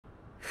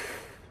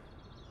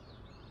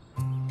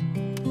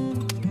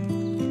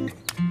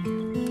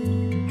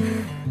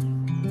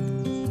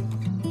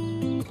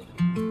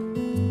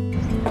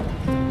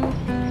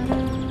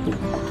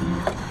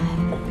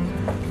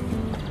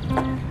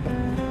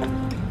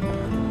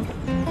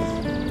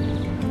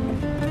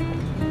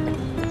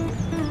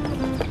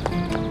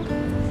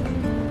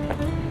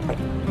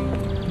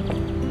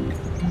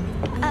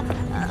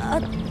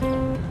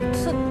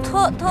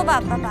脱吧，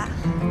爸爸。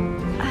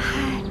嗨。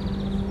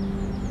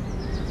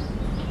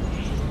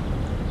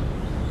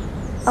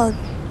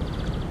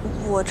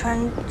我穿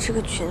这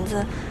个裙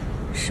子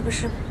是不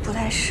是不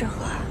太适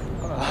合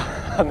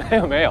啊？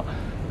没有，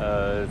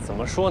怎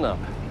么说呢？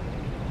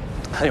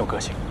很有个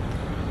性。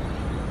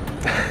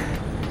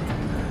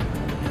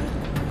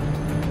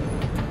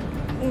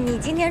你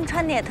今天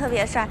穿的也特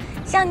别帅，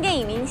像电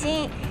影明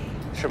星。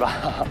是吧？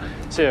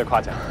谢谢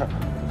夸奖。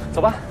走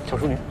吧，小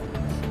淑女。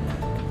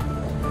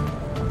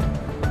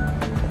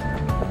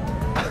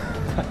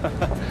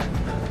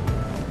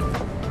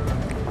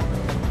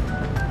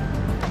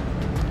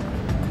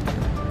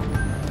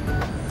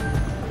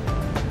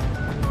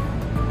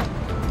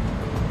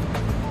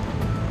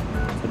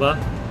走吧。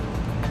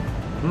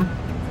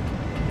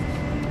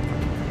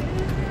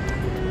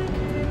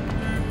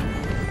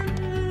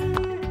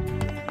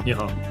你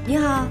好。你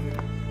好。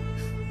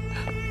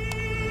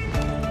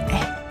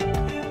哎，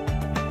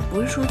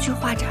不是说去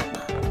画展吗？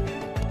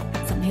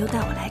怎么又带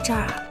我来这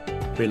儿啊？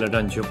为了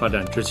让你去画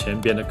展之前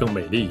变得更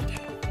美丽一点，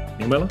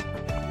明白了？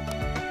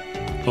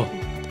哦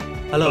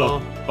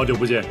 ，Hello， 好久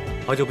不见。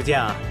好久不见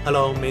啊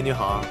 ！Hello， 美女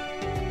好。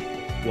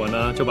我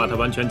呢就把它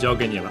完全交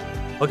给你了。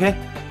OK，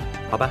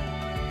 好吧，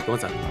跟我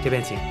走，这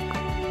边请。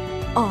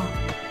哦。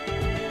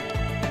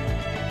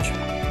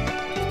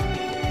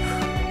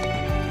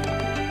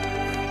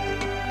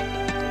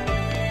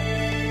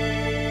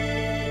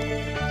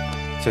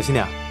小心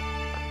点。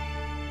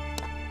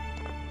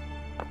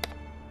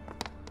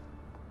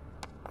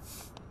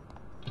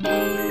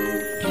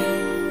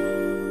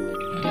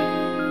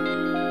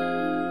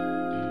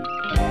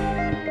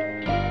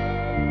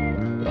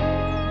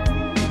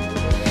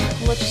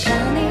我只想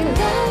你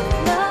love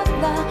love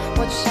love，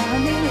 我只想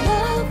你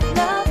love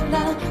love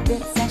love， 别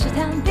再试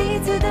探彼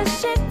此的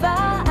心，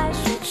把爱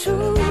说出。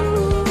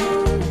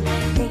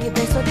你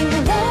被锁定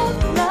love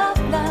love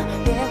love，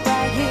 别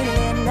怀疑恋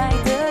爱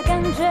的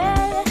感觉。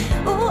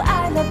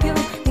I love you，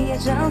 你也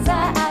正在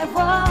爱我。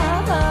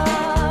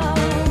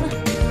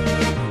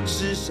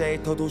是谁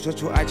偷偷射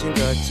出爱情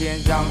的箭，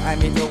让暧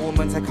昧的我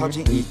们再靠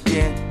近一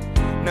点？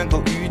能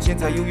够遇见，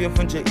才有缘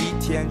分这一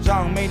天，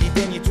让美丽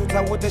的你住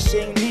在我的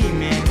心里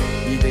面。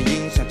你的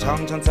印象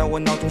常常在我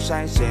脑中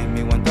闪现，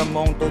每晚的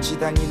梦都期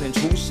待你能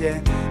出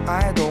现。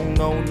I don't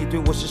know 你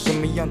对我是什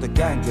么样的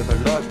感觉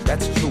 ，But love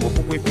that's true， 我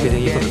不会敷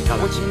衍。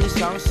我请你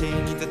相信，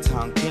你的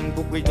苍天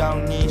不会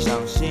让你伤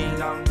心。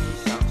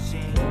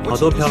好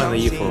多漂亮的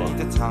衣服，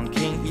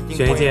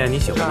选一件你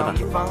喜欢的吧。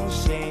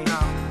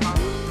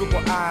不，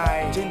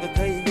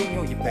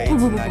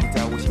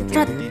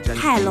这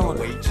太露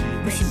了，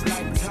不行。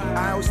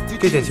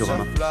这件喜欢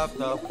吗？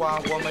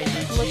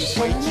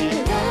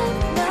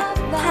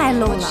太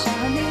露了，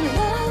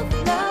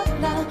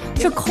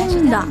是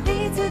空的，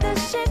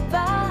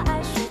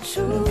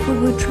会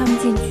不会穿不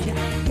进去啊？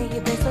穿不进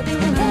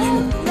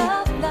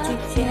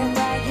去，姐姐。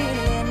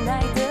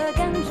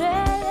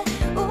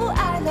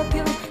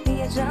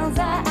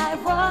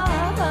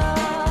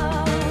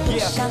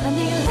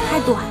太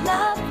短了。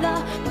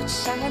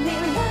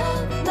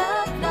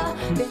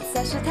别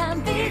再试探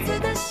彼此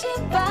的心，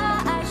把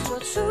爱说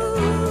出。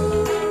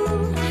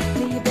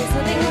你被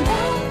锁定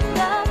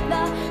了，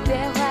别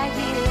怀疑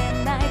恋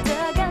爱的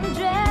感觉。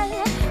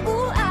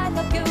I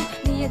love you，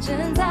 你也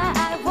正在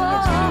爱我。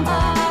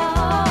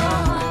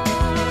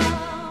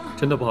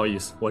真的不好意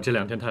思，我这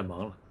2天太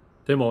忙了。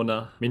demo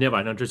呢，明天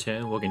晚上之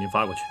前我给您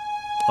发过去。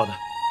好的，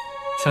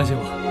相信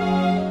我，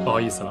不好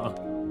意思了啊，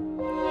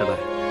拜拜。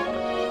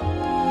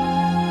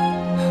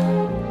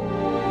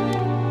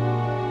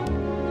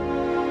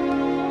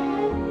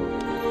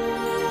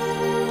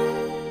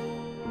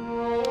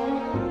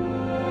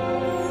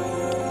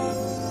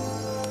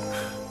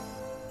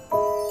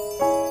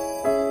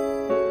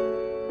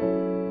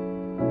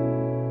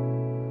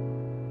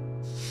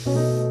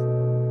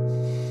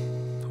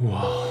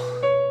哇，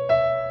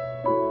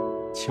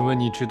请问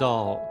你知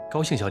道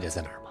高兴小姐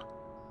在哪儿吗？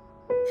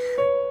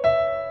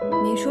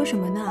没说什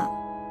么呢，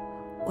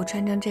我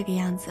穿成这个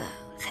样子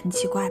很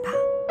奇怪吧？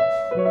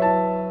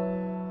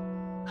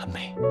很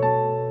美，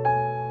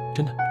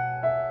真的。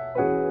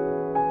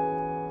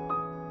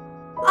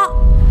啊！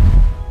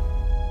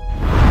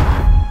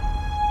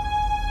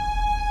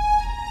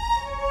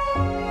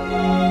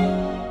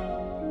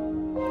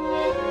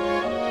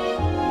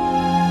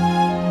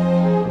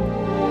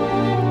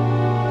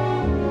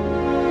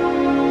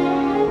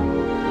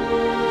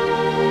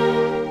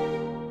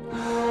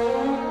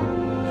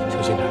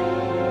小心点。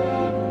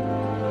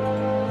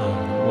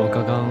我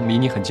刚刚离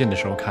你很近的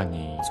时候看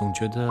你，总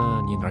觉得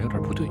你哪儿有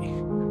点不对。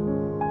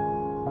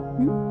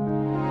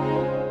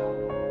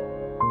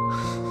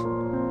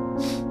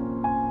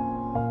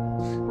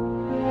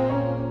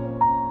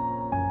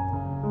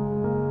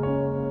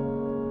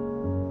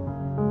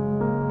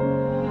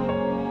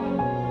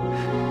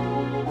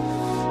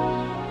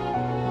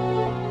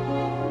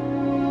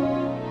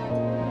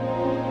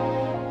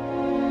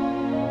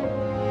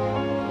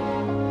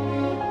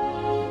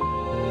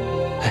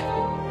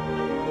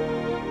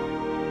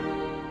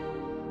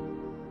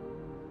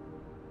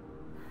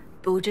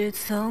不知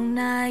从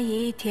那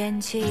一天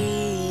起，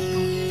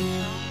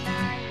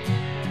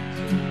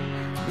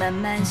慢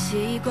慢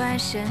习惯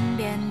身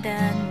边的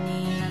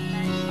你。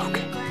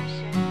OK。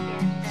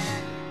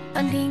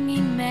倾听你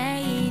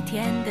每一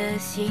天的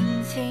心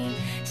情，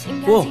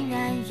心跳竟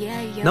然也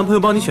有。男朋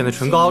友帮你选的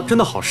唇膏真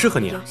的好适合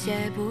你啊！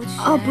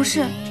哦，不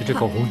是，这支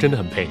口红真的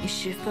很配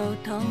你，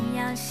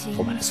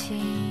我买来送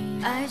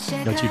你。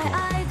要记住，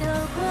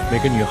每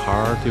个女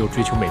孩都有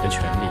追求美的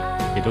权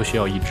利，也都需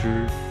要一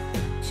支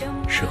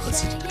适合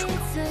自己的唇膏。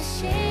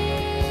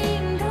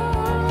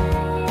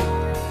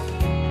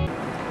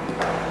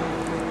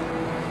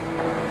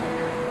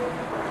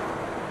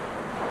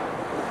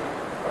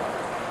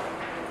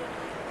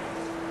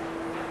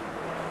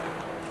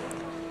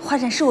画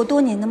展是我多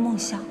年的梦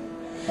想，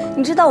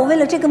你知道我为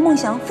了这个梦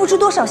想付出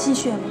多少心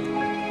血吗？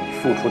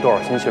付出多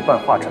少心血办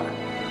画展，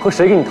和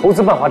谁给你投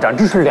资办画展，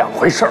这是两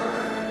回事儿。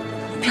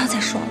不要再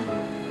说了，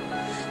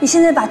你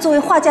现在把作为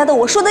画家的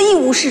我说得一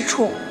无是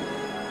处。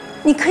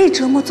你可以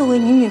折磨作为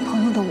你女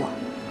朋友的我，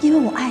因为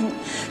我爱你，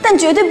但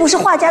绝对不是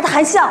画家的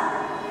含笑。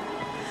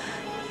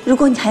如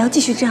果你还要继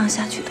续这样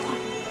下去的话，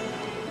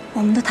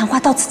我们的谈话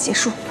到此结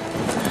束。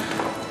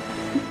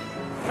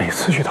每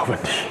次遇到问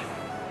题，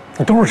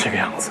你都是这个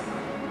样子。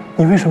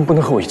你为什么不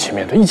能和我一起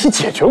面对，一起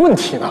解决问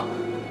题呢？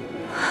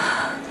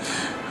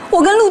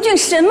我跟陆俊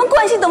什么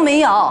关系都没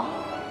有。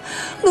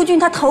陆俊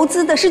他投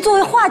资的是作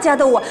为画家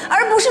的我，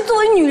而不是作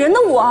为女人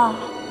的我。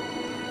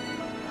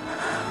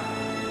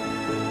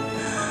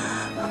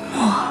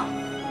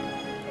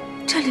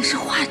这里是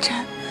画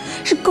展，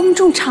是公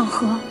众场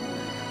合，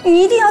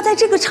你一定要在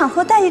这个场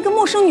合带一个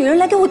陌生女人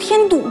来给我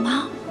添堵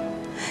吗？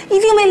一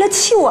定为了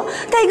气我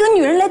带一个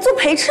女人来做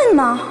陪衬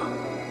吗？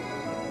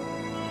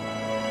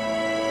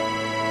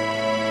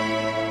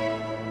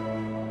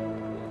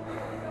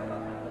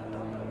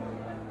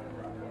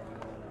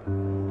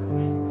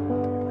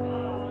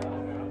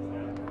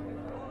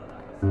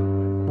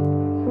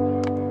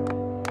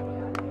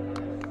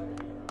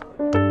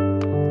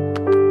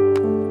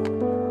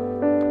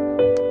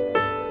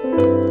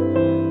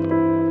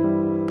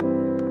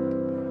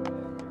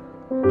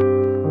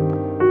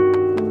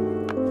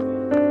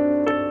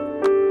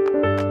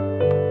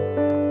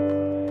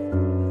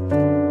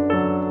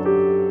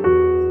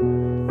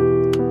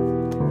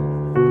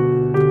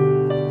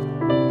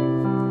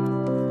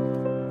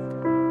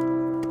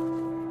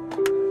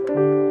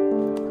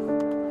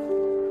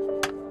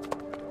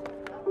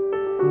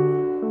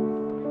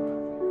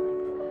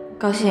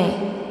高兴，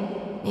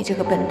你这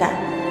个笨蛋，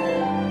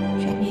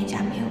全天下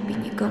没有比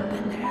你更笨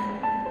的人，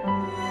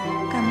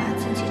干嘛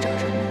自己找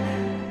上门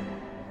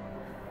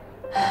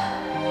来？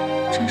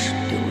真是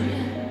丢人。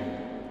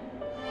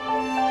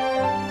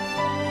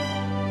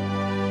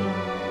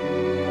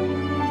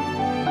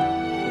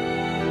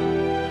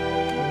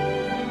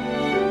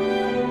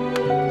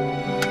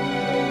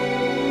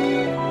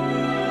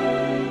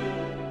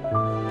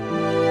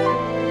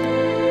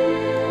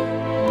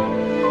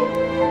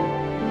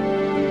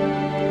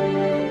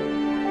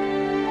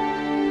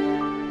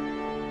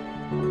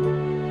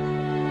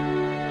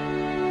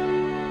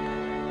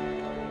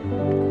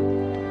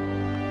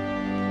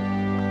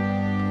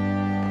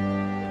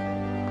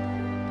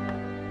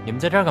你们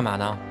在这儿干嘛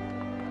呢？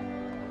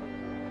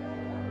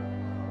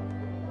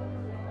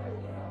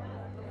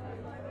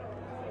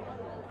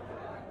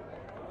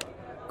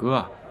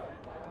哥，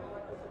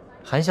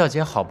韩小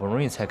姐好不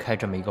容易才开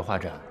这么一个画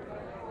展，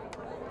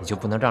你就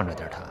不能让着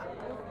点她？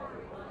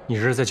你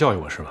这是在教育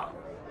我是吧？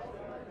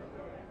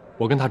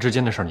我跟她之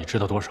间的事儿你知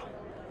道多少？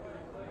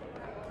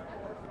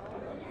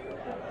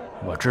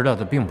我知道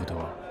的并不多，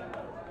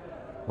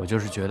我就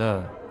是觉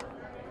得，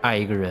爱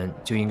一个人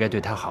就应该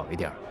对他好一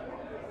点，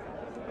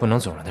不能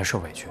总让他受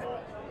委屈。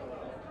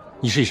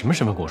你是以什么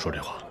身份跟我说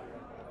这话？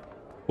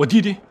我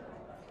弟弟，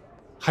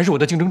还是我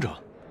的竞争者？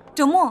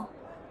周末，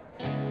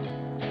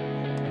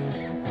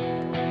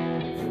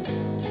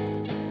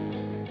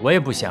我也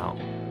不想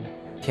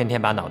天天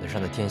把脑袋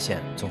上的天线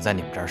总在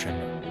你们这儿身上。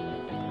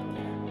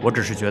我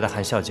只是觉得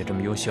韩笑姐这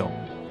么优秀，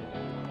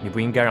你不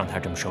应该让她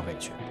这么受委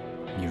屈。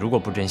你如果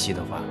不珍惜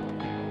的话，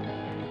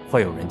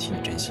会有人替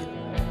你珍惜的。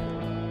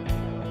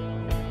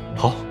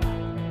好，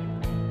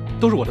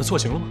都是我的错，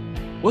行了吗？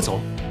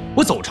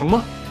我走成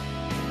吗？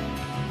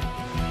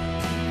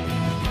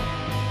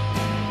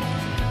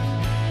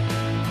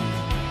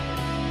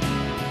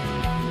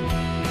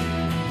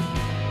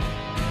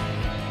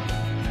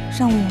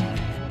上午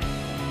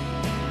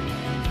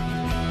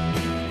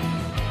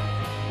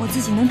我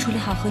自己能处理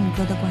好和你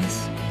哥的关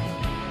系，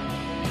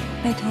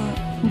拜托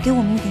你给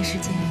我们一点时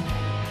间。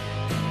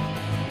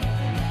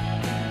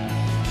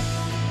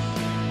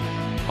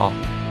好，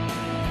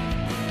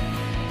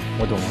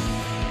我懂了，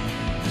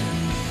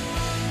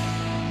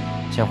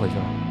先回去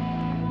了。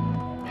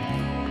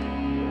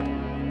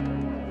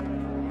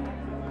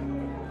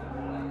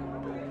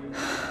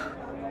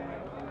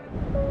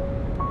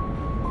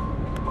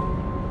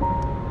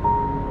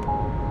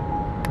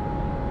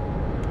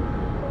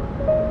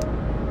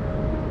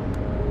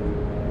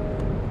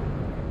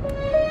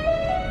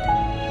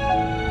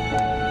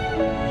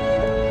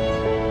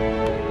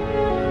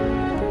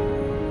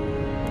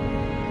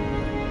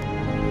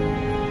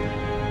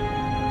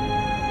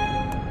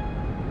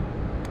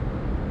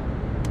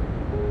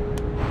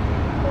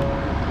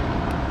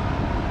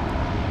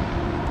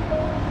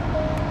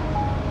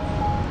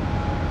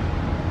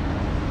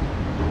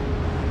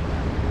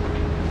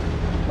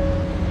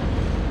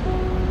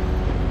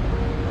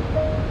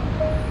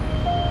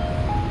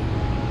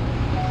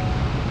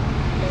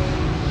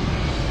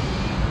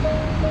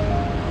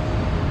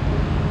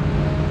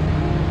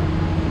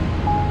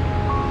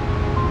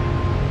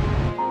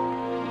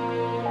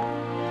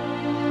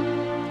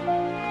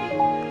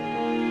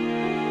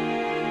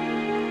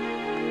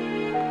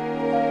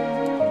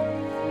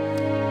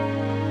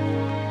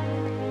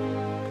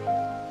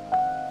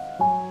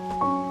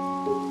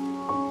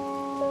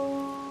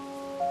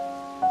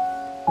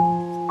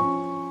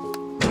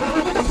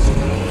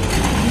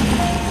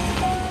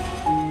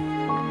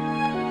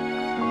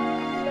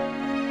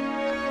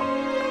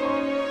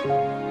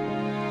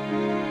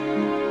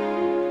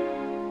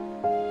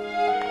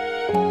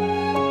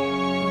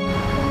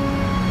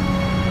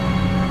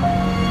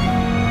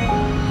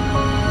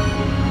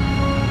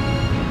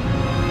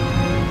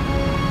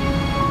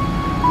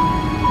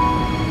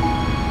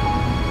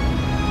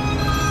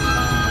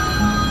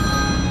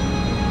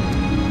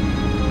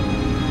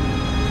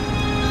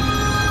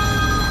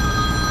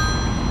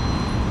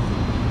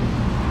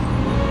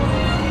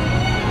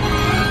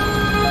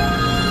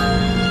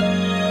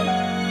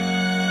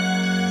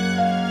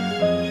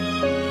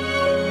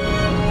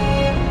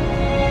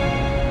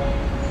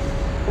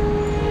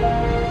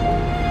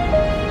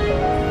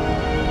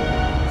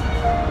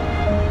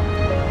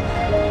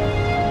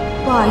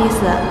不好意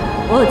思，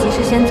我有急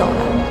事先走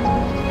了。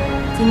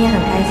今天很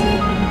开心，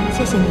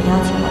谢谢你邀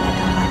请我来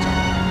看画展。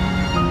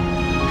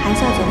韩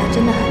小姐她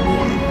真的很厉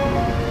害，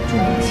祝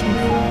你们幸福。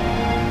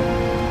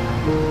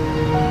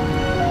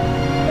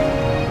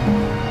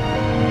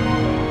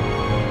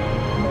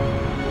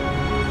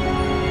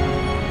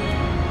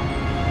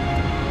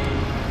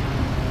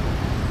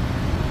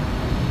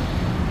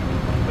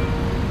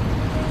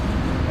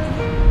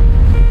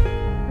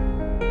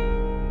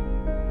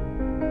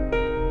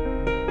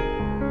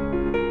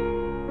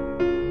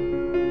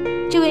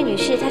这位女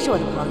士，她是我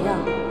的朋友。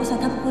我想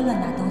她不会乱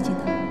拿东西的，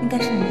应该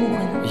是你误会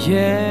了。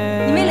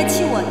你为了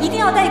气我，一定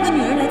要带一个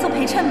女人来做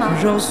陪衬吗？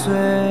揉碎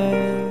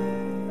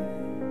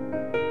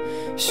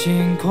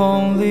星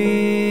空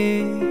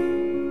里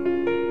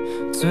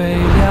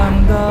最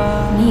亮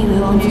的。你以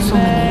为王子送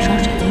了你一双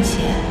水晶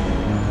鞋，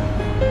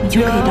你就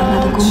可以当他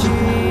的公主了？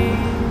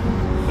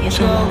别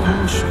做梦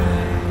了，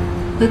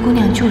灰姑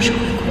娘就是灰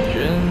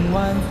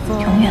姑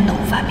娘，永远都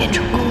无法变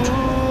成公主。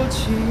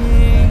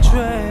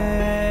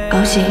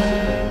高兴，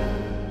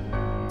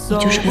你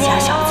就是个假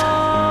小子，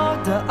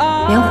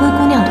连灰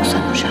姑娘都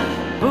算不上。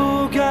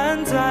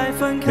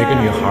每个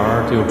女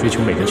孩都有追求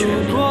美的权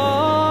利，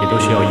也都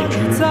需要一只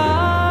适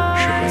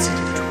合自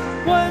己的宠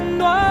物。温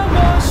暖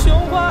我胸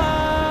怀，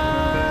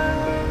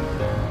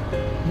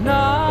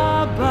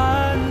那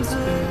般滋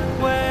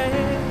味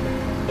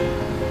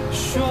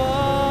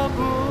说不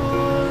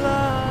来。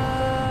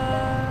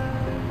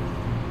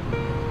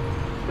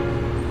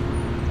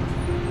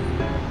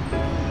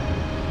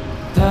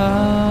当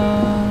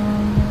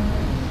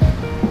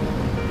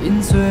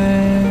饮醉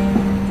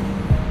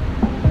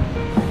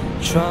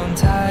窗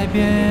台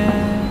边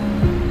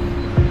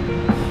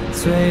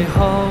最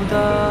后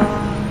的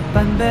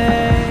半杯，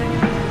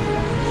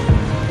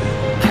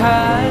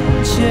看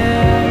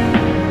见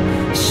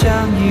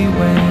相依偎。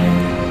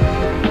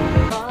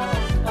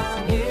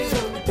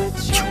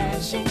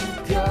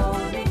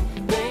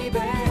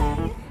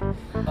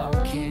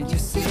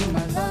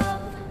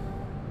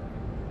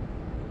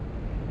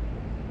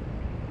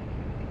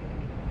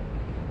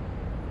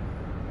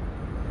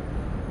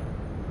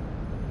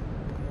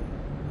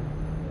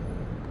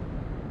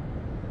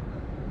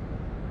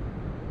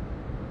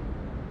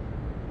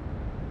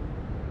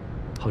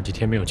好几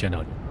天没有见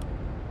到你，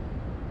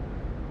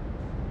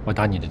我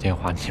打你的电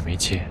话你也没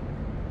接，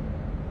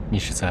你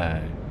是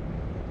在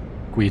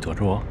故意躲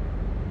着我？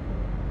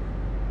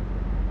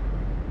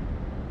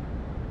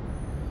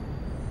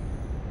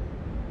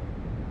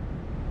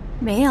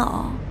没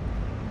有，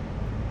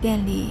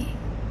店里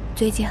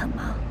最近很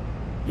忙，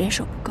人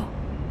手不够。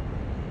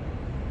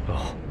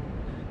哦，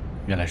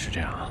原来是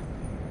这样啊，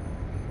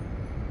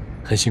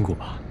很辛苦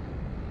吧？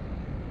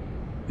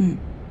嗯。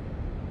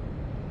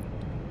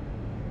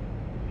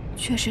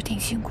确实挺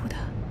辛苦的，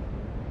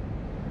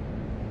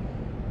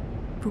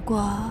不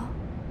过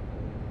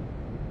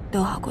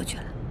都熬过去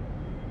了。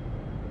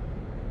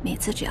每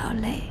次只要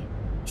累，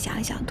想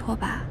一想拖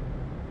把，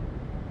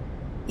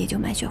也就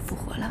满血复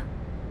活了。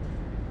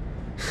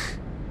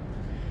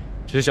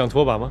只是想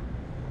拖把吗？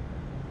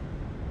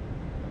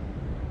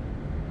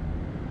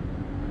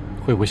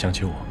会不会想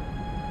起我？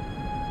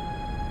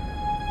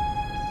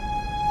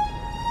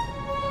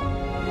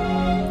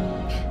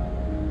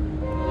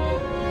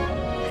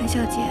韩小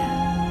姐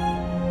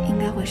应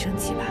该会生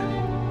气吧？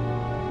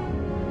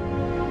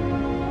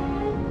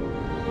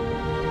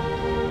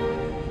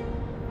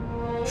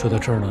说到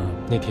这儿呢，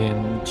那天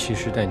其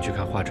实带你去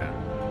看画展，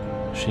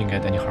是应该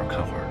带你好好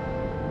看画的，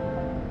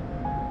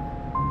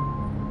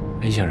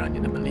没想让你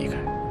那么离开，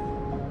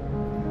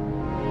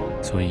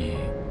所以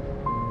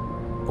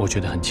我觉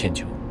得很歉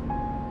疚，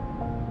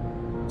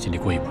心里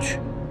过意不去。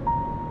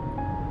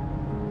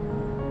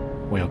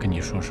我要跟你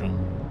说声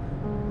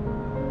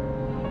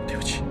对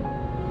不起。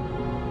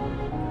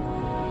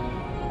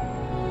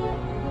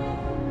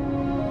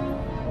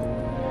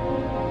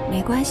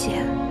没关系，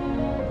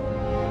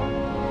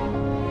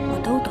我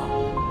都懂。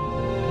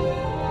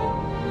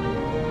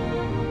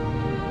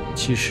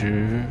其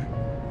实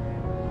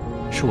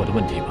是我的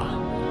问题吧，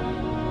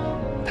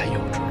太幼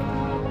稚了。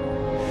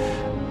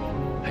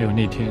还有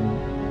那天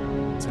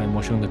在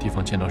陌生的地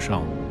方见到上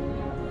午，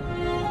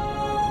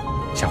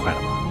吓坏了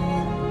吧？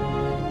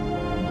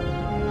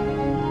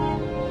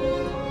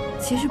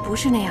其实不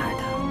是那样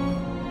的，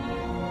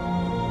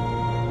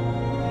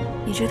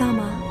你知道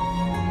吗？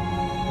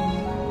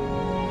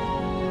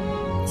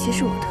其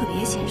实我特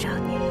别欣赏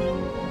你，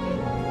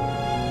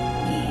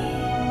你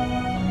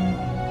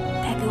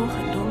带给我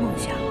很多梦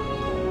想，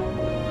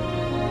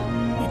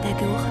也带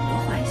给我很多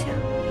幻想。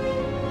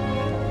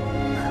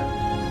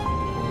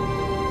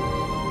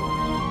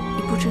你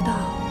不知道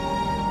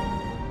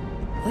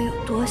我有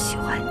多喜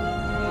欢你。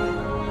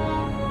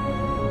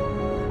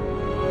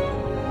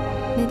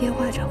那天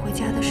画展回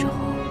家的时候，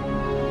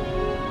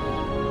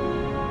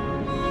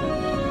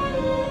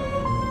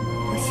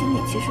我心里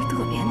其实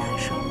特别难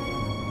受。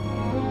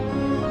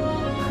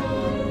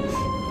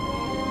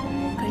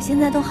可是现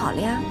在都好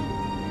了呀，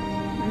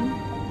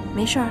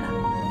没事了。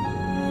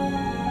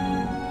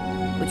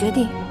我决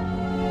定，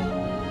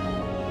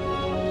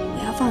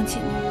放弃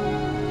你。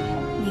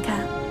你看，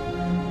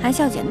韩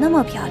小姐那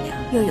么漂亮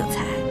又有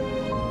才，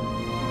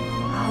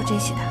好好珍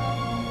惜她，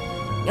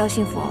要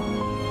幸福哦。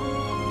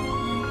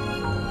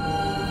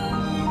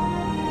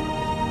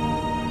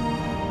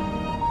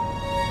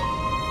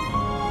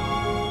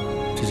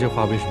这些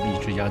话为什么一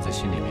直压在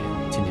心里面，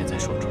今天才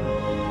说出来？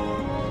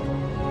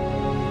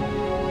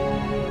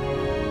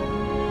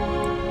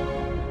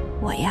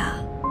我呀，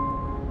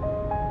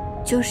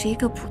就是一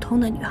个普通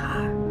的女孩，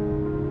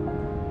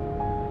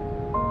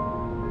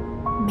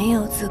没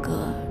有资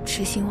格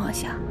痴心妄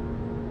想，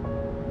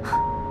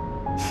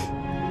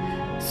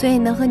所以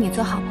能和你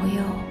做好朋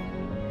友，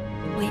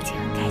我已经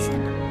很开心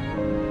了。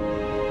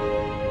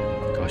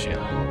高兴啊，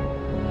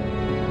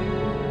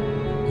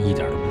你一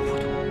点都不普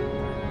通。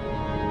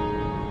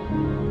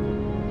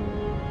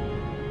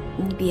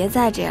你别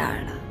再这样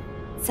了，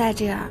再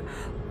这样，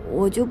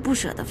我就不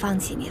舍得放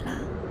弃你了。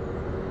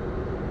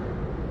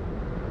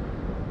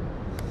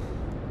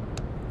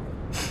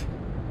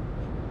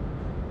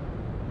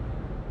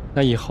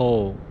那以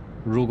后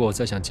如果我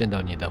再想见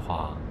到你的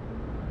话，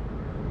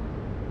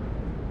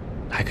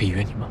还可以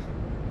约你吗？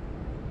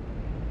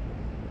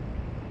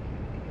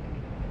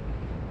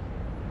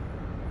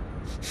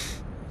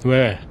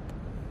喂，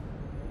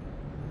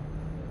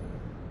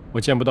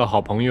我见不到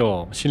好朋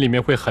友，心里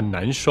面会很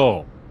难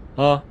受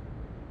啊。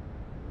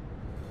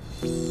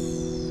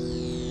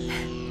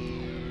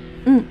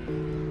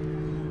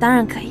当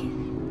然可以，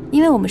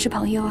因为我们是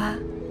朋友啊，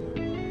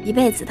一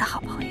辈子的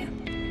好朋友，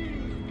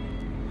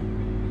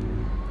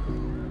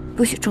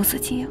不许重色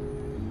轻友。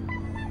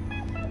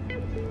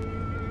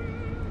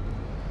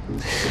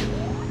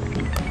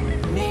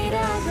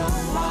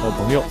好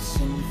朋友，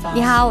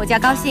你好，我叫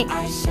高兴。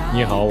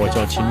你好，我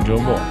叫秦哲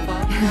墨。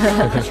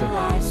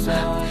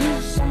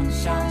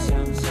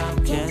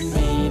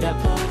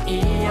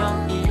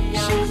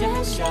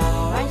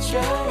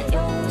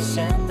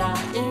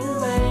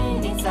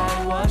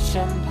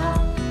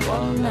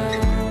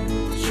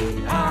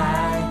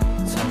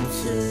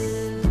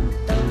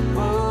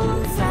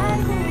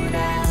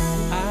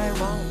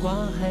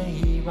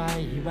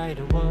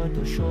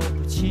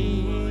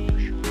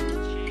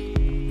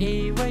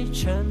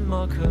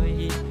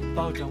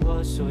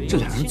这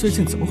俩人最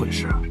近怎么回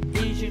事？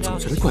总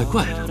觉得怪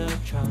怪的。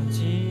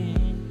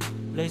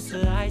类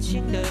似爱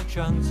情的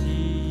撞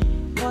击，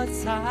我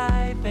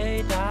才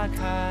被打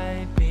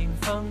开冰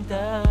封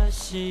的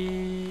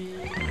心。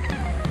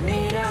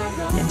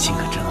年轻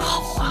可真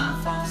好啊！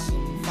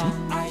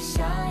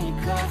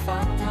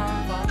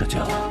这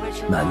叫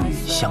男女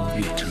相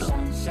悦之乐，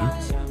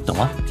懂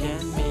吗？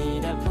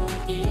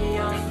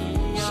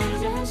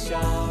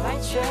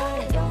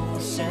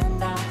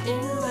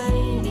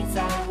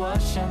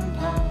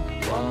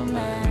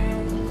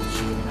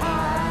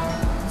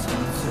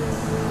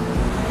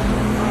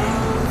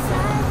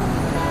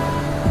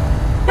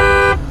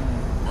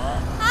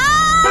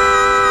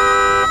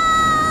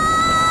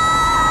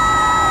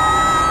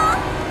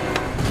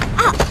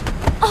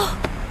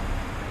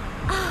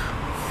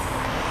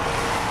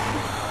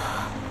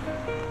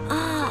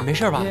没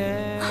事吧？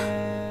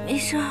没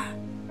事儿。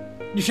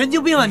你神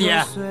经病啊你！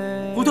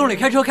胡同里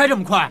开车开这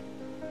么快？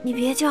你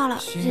别叫了，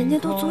人家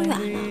都走远了。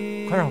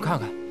快让我看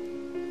看，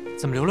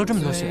怎么流了这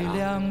么多血啊？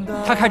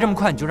他开这么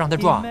快你就让他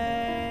撞？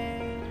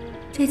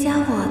这家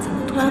伙怎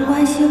么突然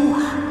关心我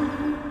啊？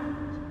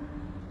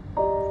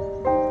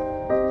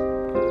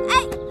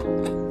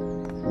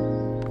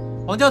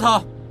王教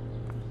头，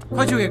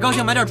快去给高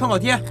兴买点创口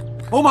贴。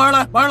我马上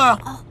来，马上来。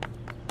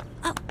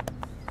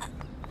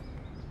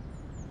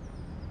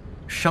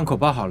伤口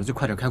包好了就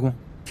快点开工，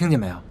听见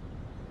没有？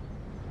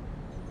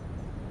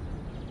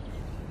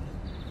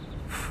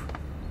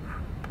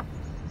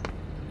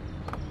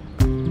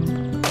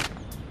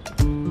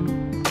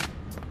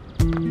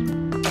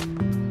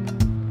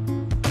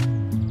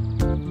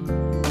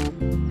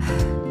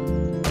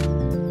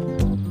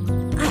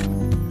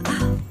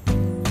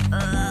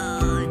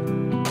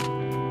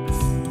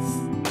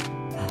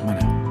慢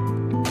点，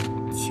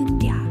轻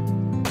点儿。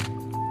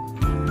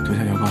左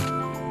下摇高。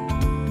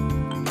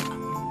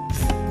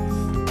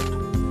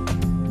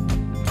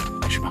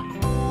没事吧？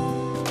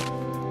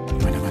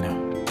慢点，慢点。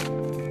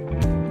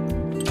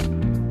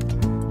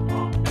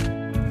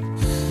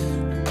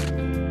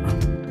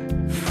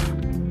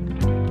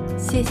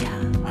谢谢啊。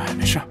哎，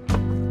没事。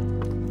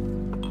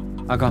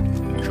阿刚，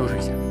收拾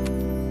一下。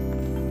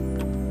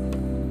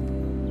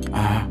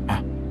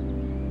哎，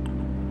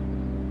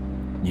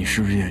你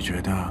是不是也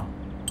觉得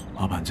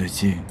老板最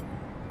近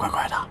怪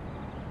怪的？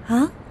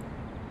啊？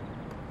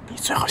你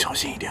最好小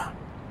心一点。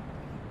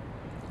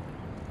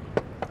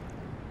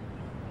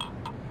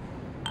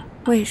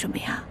为什么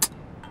呀？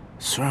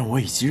虽然我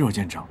以肌肉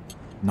见长，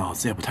脑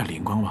子也不太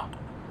灵光吧，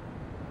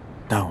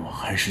但我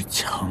还是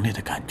强烈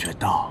的感觉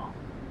到，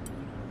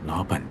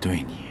老板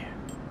对你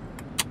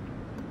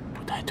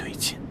不太对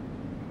劲。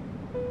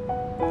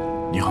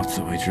你好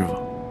自为之吧。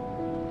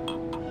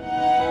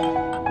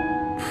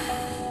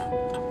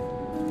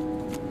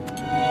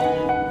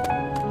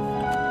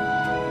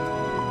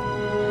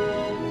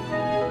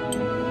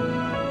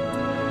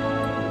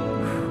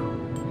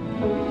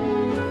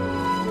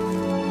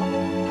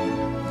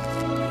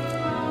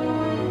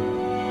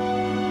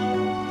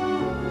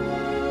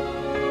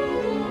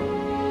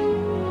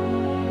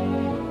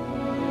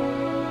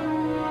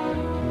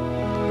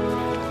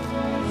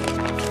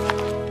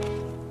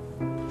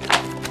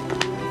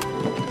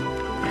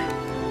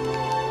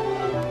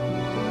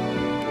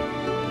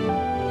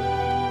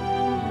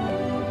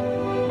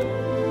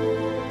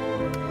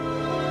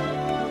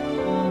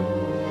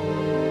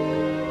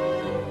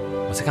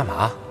我在干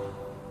嘛？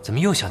怎么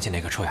又想起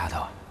那个臭丫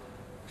头？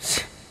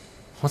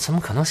我怎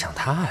么可能想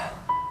她呀？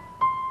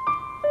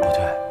不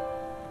对，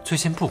最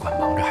近不管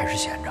忙着还是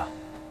闲着，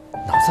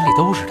脑子里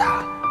都是她。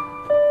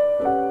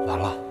完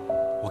了，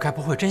我该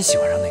不会真喜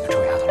欢上那个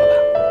臭丫头了吧？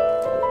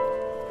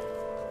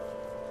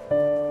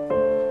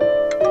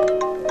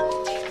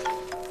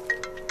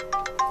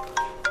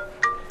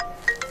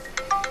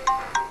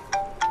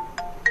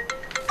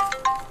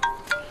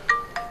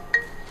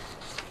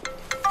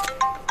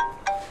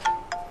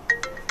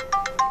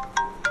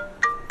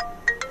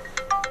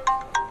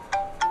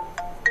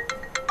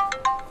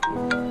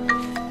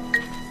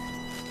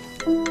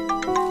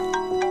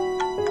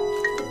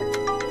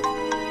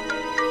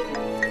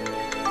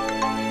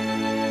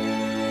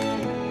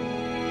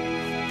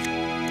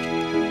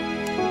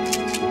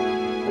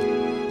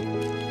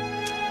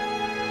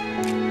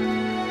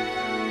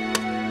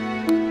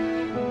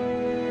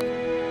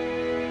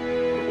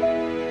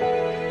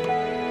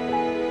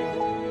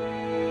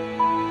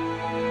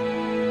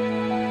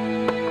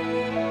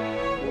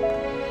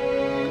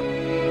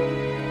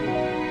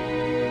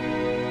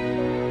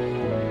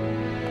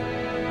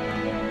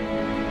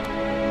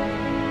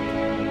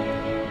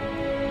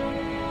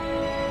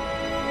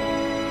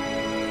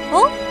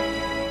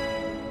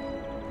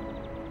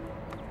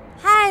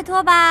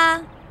拖把，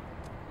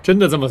真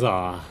的这么早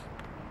啊？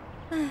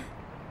哎，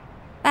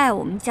拜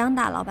我们江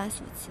大老板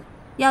所赐，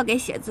要给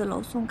写字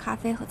楼送咖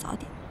啡和早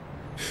点。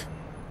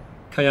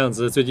看样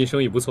子最近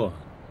生意不错。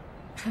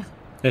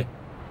哎，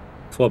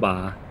拖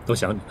把都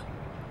想你了。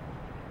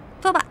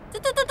拖把，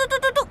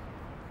嘟。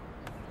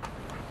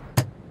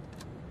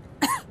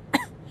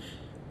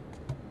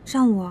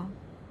上午，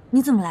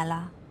你怎么来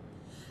了？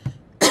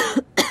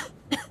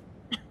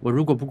我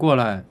如果不过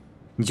来，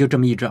你就这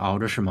么一直熬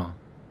着是吗？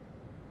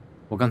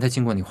我刚才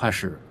经过你画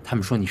室，他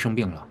们说你生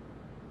病了，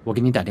我给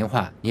你打电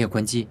话，你也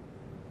关机。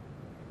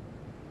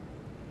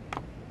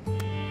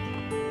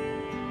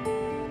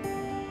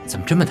怎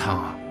么这么烫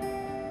啊？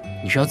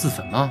你是要自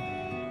焚吗？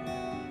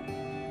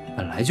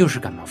本来就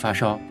是感冒发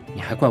烧，你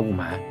还怪雾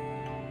霾。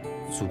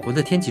祖国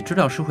的天气知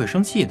道是会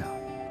生气的。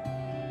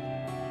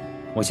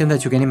我现在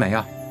去给你买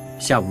药，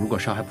下午如果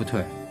烧还不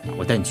退，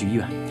我带你去医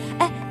院。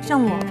哎，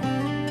上午，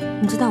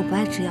你知道我不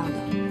爱吃药的。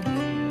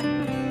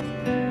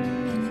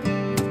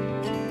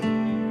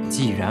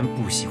既然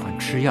不喜欢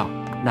吃药，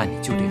那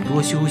你就得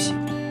多休息，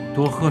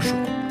多喝水，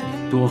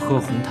多喝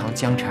红糖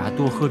姜茶，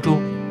多喝粥，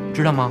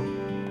知道吗？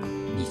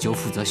你就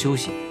负责休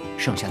息，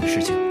剩下的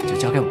事情就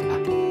交给我了。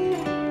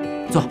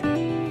坐，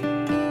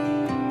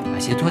把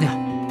鞋脱掉，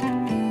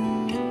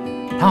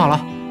躺好了。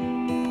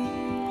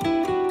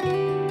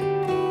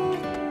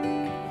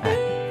哎，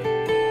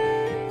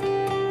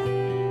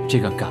这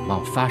个感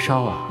冒发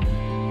烧啊，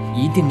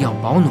一定要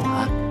保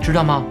暖，知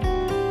道吗？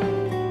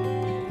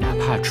哪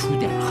怕出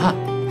点汗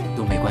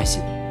都没关系，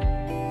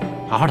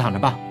好好躺着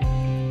吧。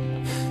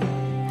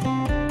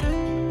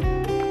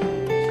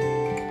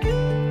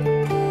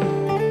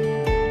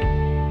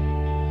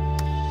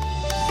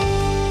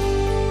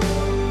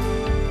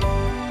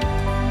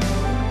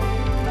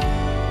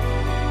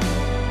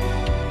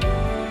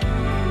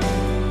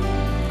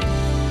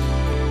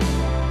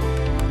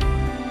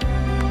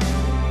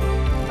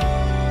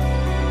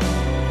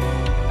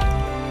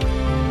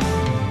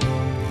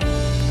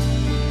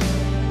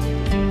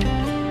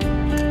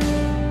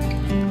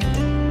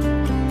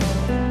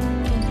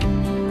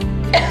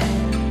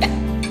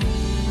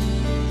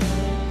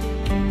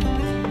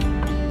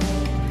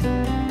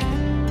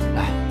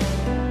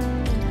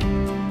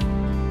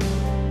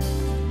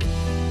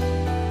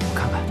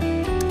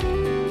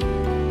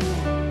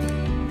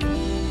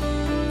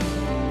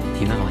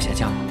体温往下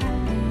降了，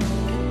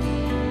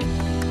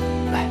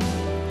来，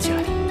起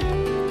来，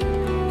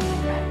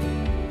来，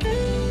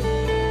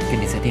给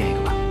你再垫一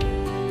个吧。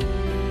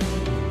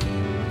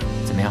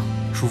怎么样，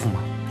舒服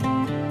吗？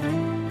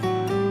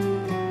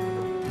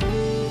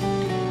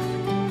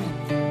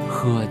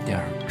喝点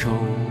粥。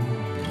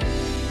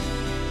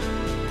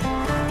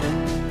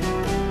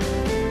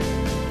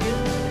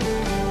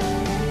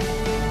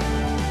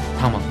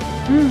烫吗？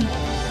嗯。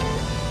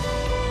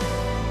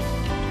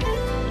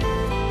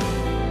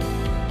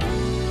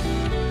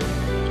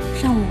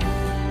上午，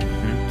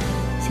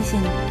谢谢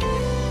你。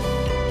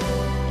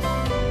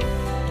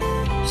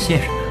谢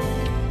什么？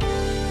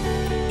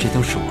这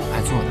都是我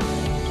该做的。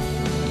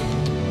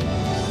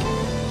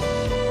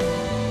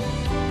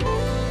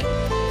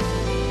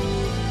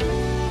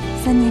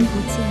3年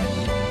不见，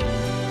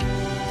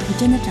你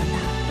真的长大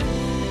了。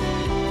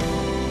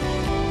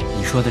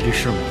你说的这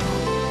是我吗？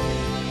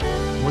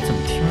我怎么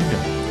听着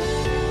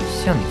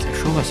像你在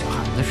说个小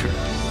孩子似的？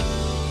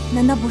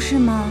难道不是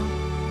吗？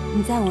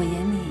你在我眼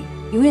里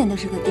永远都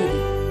是个弟弟。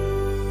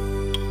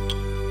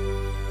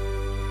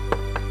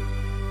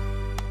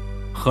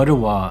合着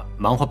我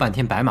忙活半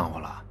天白忙活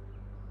了，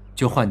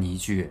就换你一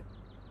句，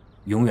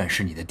永远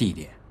是你的弟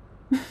弟。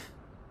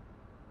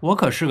我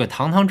可是个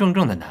堂堂正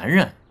正的男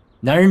人，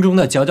男人中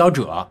的佼佼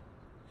者。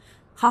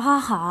好好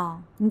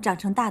好，你长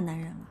成大男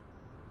人了，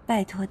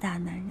拜托大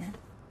男人，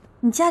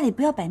你家里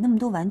不要摆那么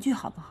多玩具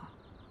好不好？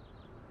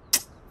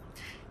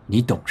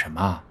你懂什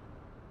么？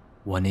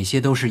我那些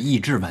都是益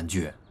智玩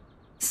具。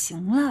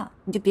行了，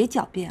你就别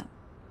狡辩了。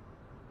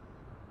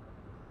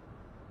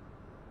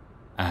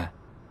哎，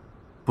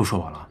不说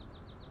我了。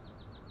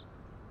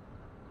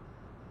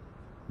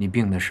你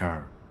病的事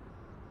儿，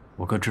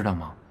我哥知道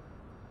吗？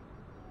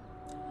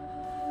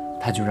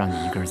他就让你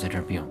一个人在这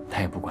儿病，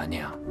他也不管你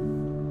啊？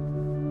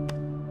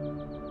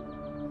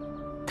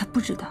他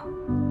不知道。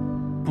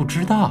不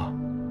知道？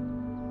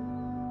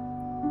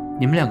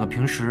你们两个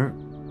平时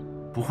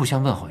不互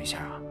相问候一下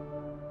啊？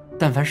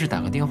但凡是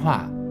打个电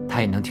话，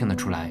他也能听得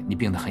出来你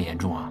病得很严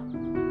重啊。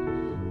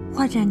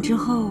画展之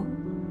后，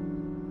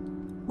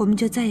我们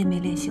就再也没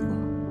联系过。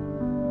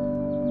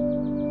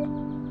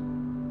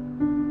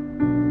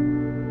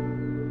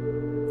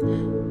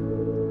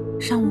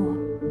上午，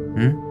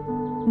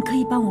你可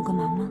以帮我个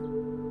忙吗？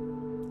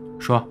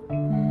说。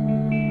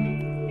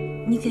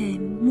你给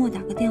莫打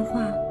个电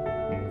话，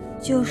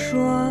就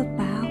说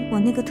把我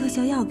那个特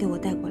效药给我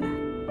带过来。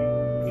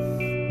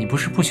你不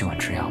是不喜欢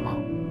吃药吗？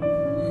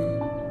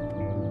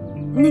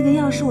那个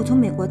药是我从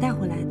美国带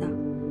回来的，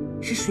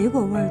是水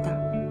果味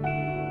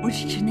的，我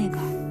只吃那个。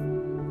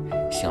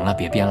行了，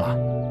别编了，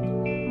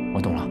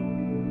我懂了。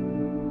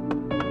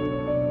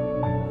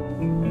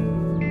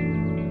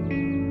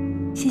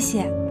谢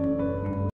谢。